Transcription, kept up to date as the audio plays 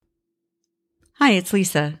Hi, it's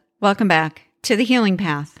Lisa. Welcome back to The Healing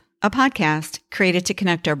Path, a podcast created to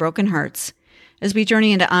connect our broken hearts as we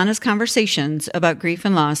journey into honest conversations about grief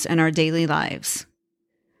and loss in our daily lives.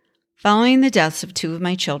 Following the deaths of two of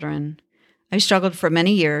my children, I struggled for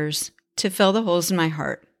many years to fill the holes in my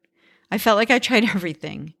heart. I felt like I tried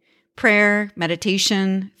everything: prayer,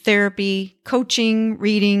 meditation, therapy, coaching,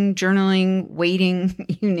 reading, journaling,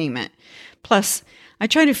 waiting, you name it. Plus, I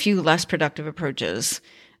tried a few less productive approaches.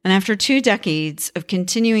 And after 2 decades of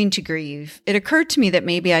continuing to grieve, it occurred to me that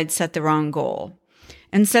maybe I'd set the wrong goal.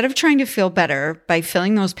 Instead of trying to feel better by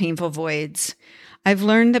filling those painful voids, I've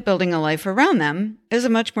learned that building a life around them is a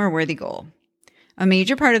much more worthy goal. A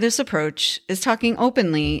major part of this approach is talking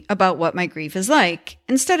openly about what my grief is like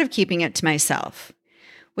instead of keeping it to myself.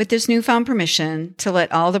 With this newfound permission to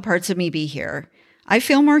let all the parts of me be here, I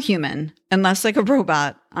feel more human and less like a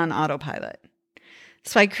robot on autopilot.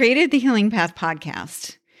 So I created the Healing Path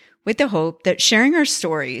podcast with the hope that sharing our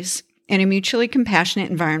stories in a mutually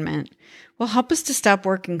compassionate environment will help us to stop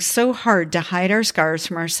working so hard to hide our scars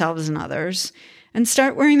from ourselves and others and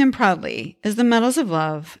start wearing them proudly as the medals of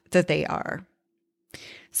love that they are.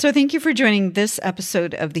 So thank you for joining this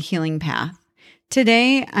episode of The Healing Path.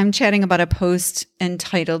 Today, I'm chatting about a post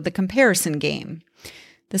entitled The Comparison Game.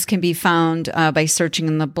 This can be found by searching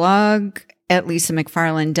in the blog at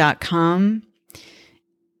lisamcfarland.com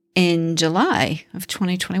in July of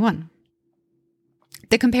 2021.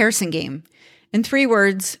 The Comparison Game. In 3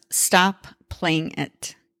 words, stop playing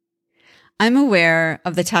it. I'm aware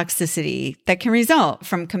of the toxicity that can result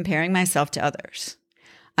from comparing myself to others.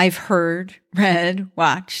 I've heard, read,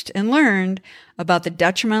 watched, and learned about the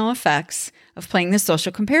detrimental effects of playing the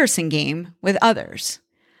social comparison game with others.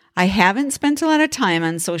 I haven't spent a lot of time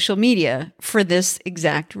on social media for this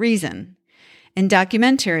exact reason. And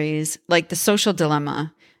documentaries like The Social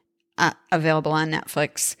Dilemma, available on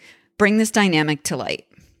Netflix, bring this dynamic to light.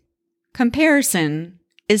 Comparison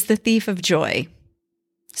is the thief of joy,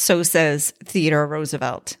 so says Theodore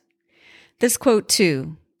Roosevelt. This quote,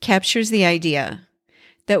 too, captures the idea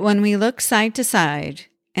that when we look side to side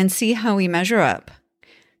and see how we measure up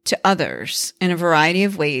to others in a variety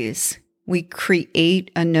of ways, we create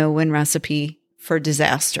a no-win recipe for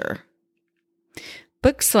disaster.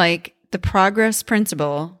 Books like The Progress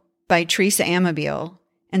Principle by Teresa Amabile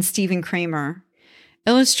and Stephen Kramer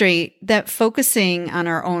illustrate that focusing on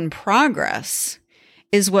our own progress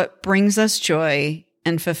is what brings us joy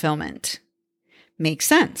and fulfillment. Makes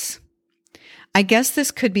sense. I guess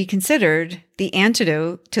this could be considered the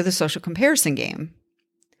antidote to the social comparison game.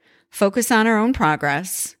 Focus on our own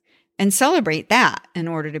progress and celebrate that in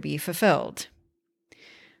order to be fulfilled.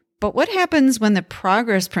 But what happens when the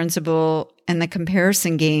progress principle and the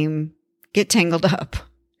comparison game get tangled up?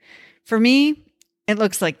 For me, it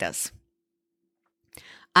looks like this.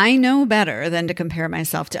 I know better than to compare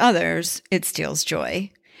myself to others. It steals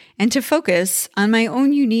joy. And to focus on my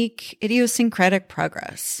own unique, idiosyncratic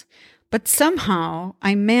progress. But somehow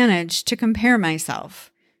I manage to compare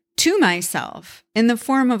myself to myself in the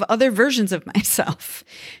form of other versions of myself,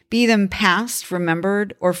 be them past,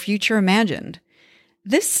 remembered, or future imagined.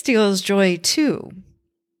 This steals joy too.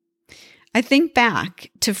 I think back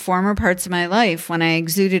to former parts of my life when I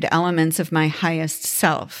exuded elements of my highest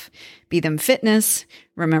self, be them fitness,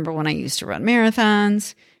 remember when I used to run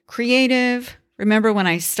marathons, creative, remember when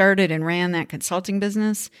I started and ran that consulting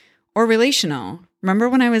business, or relational, remember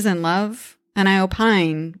when I was in love and I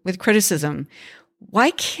opine with criticism.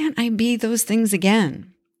 Why can't I be those things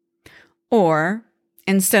again? Or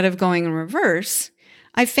instead of going in reverse,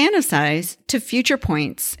 I fantasize to future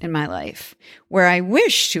points in my life where I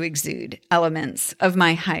wish to exude elements of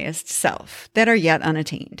my highest self that are yet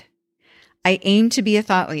unattained. I aim to be a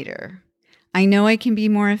thought leader. I know I can be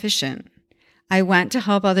more efficient. I want to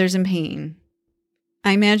help others in pain.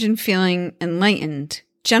 I imagine feeling enlightened,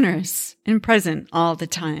 generous, and present all the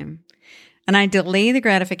time. And I delay the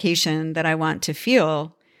gratification that I want to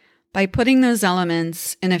feel by putting those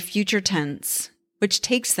elements in a future tense, which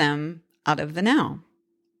takes them out of the now.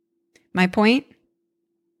 My point?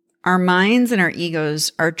 Our minds and our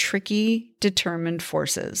egos are tricky, determined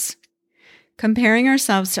forces. Comparing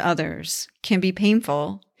ourselves to others can be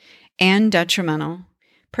painful and detrimental,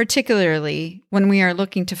 particularly when we are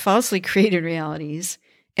looking to falsely created realities,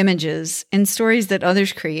 images, and stories that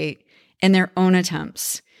others create in their own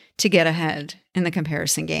attempts to get ahead in the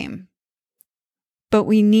comparison game. But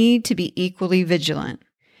we need to be equally vigilant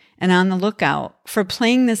and on the lookout for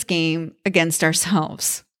playing this game against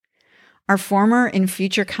ourselves. Our former and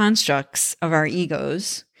future constructs of our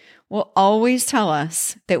egos will always tell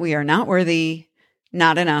us that we are not worthy,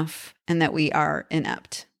 not enough, and that we are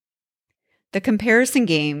inept. The comparison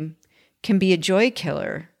game can be a joy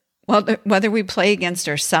killer, whether we play against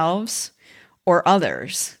ourselves or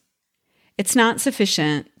others. It's not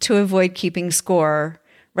sufficient to avoid keeping score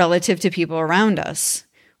relative to people around us.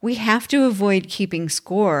 We have to avoid keeping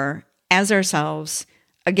score as ourselves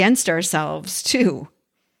against ourselves too.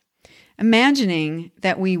 Imagining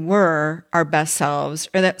that we were our best selves,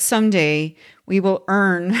 or that someday we will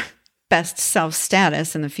earn best self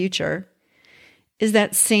status in the future, is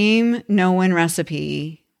that same no-win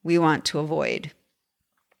recipe we want to avoid.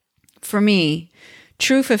 For me,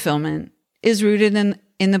 true fulfillment is rooted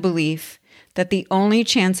in the belief that the only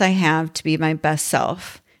chance I have to be my best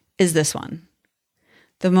self is this one.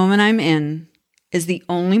 The moment I'm in is the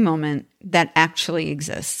only moment that actually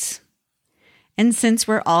exists. And since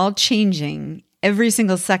we're all changing every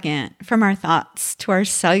single second, from our thoughts to our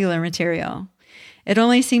cellular material, it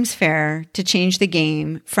only seems fair to change the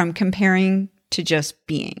game from comparing to just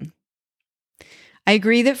being. I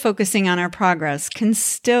agree that focusing on our progress can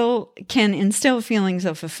instill feelings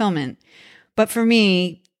of fulfillment, but for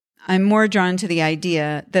me, I'm more drawn to the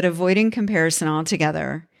idea that avoiding comparison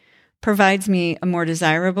altogether provides me a more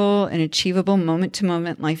desirable and achievable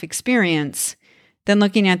moment-to-moment life experience than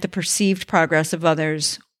looking at the perceived progress of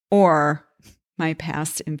others or my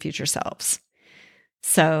past and future selves.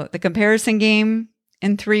 So the comparison game,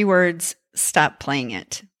 in 3 words, stop playing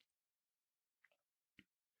it.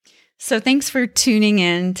 So thanks for tuning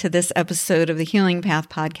in to this episode of the Healing Path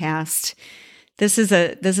podcast. This is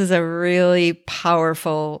a really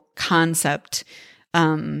powerful concept.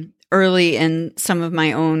 Early in some of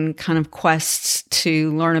my own kind of quests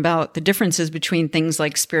to learn about the differences between things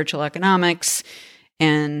like spiritual economics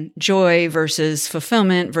and joy versus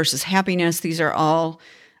fulfillment versus happiness. These are all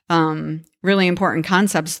really important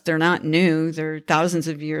concepts. They're not new. They're thousands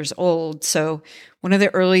of years old. So one of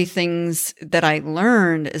the early things that I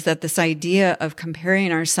learned is that this idea of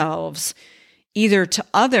comparing ourselves either to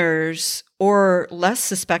others or less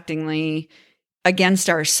suspectingly against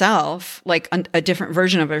ourself, like a different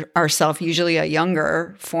version of ourself, usually a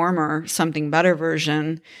younger, former, something better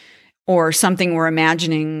version, or something we're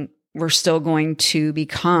imagining we're still going to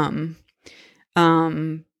become.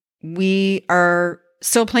 We are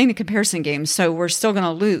still playing the comparison game, so we're still going to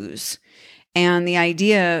lose. And the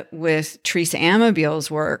idea with Teresa Amabiel's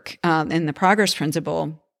work in the Progress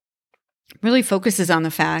Principle really focuses on the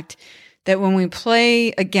fact that when we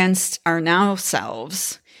play against our now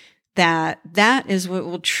selves, that is what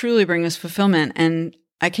will truly bring us fulfillment. And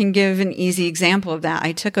I can give an easy example of that.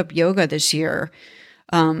 I took up yoga this year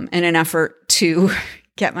in an effort to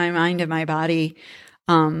get my mind and my body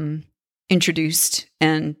introduced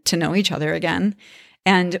and to know each other again.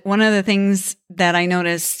 And one of the things that I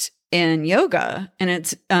noticed in yoga, and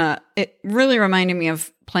it really reminded me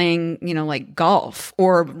of playing, like golf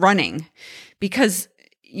or running, because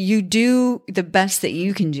you do the best that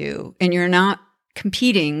you can do, and you're not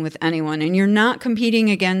competing with anyone, and you're not competing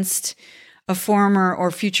against a former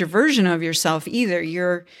or future version of yourself either.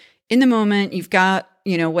 You're in the moment. You've got,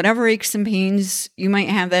 whatever aches and pains you might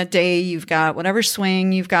have that day. You've got whatever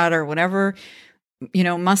swing you've got, or whatever,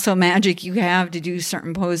 muscle magic you have to do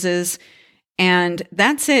certain poses. And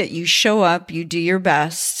that's it. You show up, you do your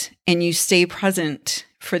best, and you stay present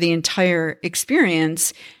for the entire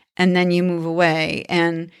experience, and then you move away.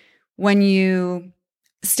 And when you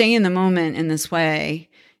stay in the moment in this way,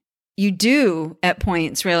 you do at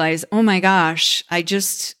points realize, oh my gosh, I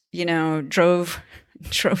just,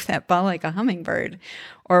 drove that ball like a hummingbird.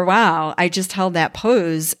 Or wow, I just held that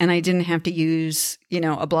pose and I didn't have to use,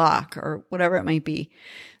 a block or whatever it might be.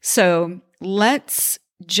 So let's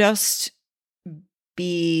just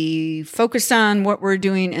be focused on what we're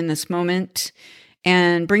doing in this moment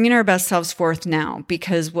and bringing our best selves forth now,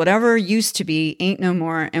 because whatever used to be ain't no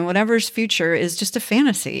more, and whatever's future is just a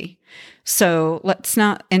fantasy. So let's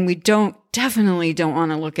not, and we definitely don't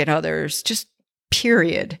want to look at others, just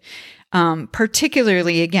period.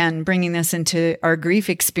 Particularly, again, bringing this into our grief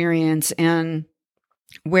experience and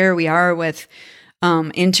where we are with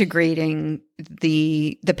integrating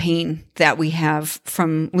the pain that we have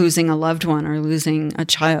from losing a loved one or losing a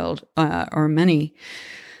child or many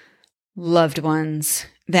loved ones,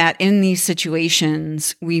 that in these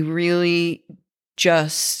situations, we really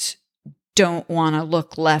just don't want to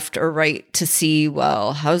look left or right to see,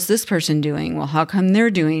 well, how's this person doing? Well, how come they're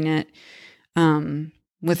doing it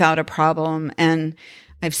without a problem? And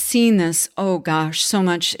I've seen this, oh gosh, so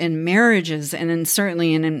much in marriages, and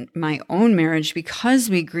certainly in my own marriage, because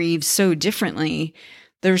we grieve so differently.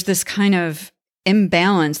 There's this kind of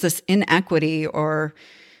imbalance, this inequity, or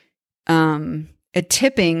a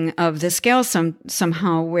tipping of the scale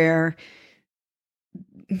somehow, where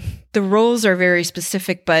the roles are very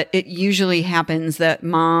specific, but it usually happens that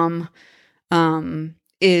mom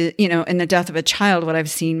is, in the death of a child, what I've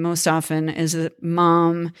seen most often is that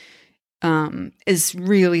mom is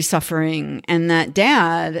really suffering, and that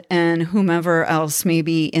dad and whomever else may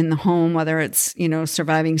be in the home, whether it's,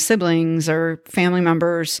 surviving siblings or family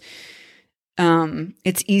members,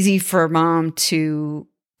 it's easy for mom to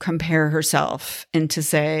compare herself and to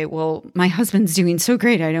say, well, my husband's doing so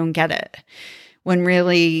great, I don't get it. When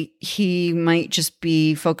really he might just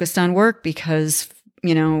be focused on work because,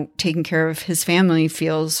 taking care of his family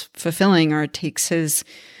feels fulfilling, or it takes his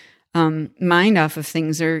mind off of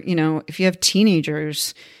things. Or, if you have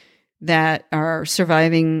teenagers that are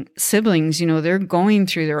surviving siblings, they're going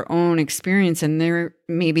through their own experience, and they're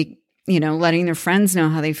maybe, letting their friends know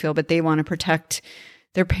how they feel, but they want to protect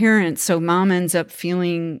their parents. So mom ends up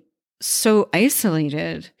feeling so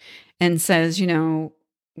isolated and says,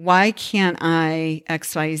 why can't I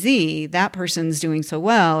XYZ? That person's doing so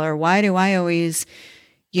well. Or why do I always,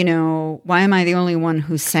 why am I the only one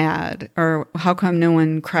who's sad? Or how come no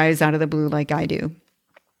one cries out of the blue like I do?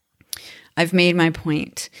 I've made my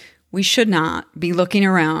point. We should not be looking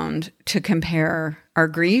around to compare our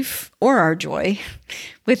grief or our joy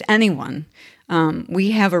with anyone.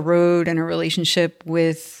 We have a road and a relationship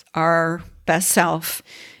with our best self,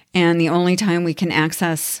 and the only time we can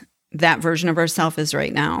access that version of ourselves is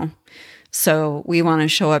right now. So we want to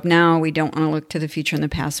show up now. We don't want to look to the future and the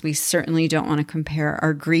past. We certainly don't want to compare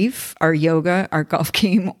our grief, our yoga, our golf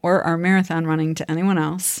game, or our marathon running to anyone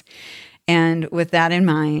else. And with that in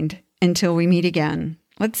mind, until we meet again,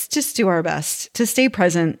 let's just do our best to stay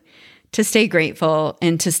present, to stay grateful,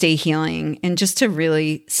 and to stay healing, and just to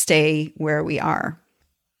really stay where we are.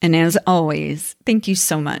 And as always, thank you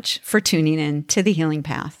so much for tuning in to The Healing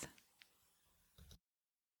Path.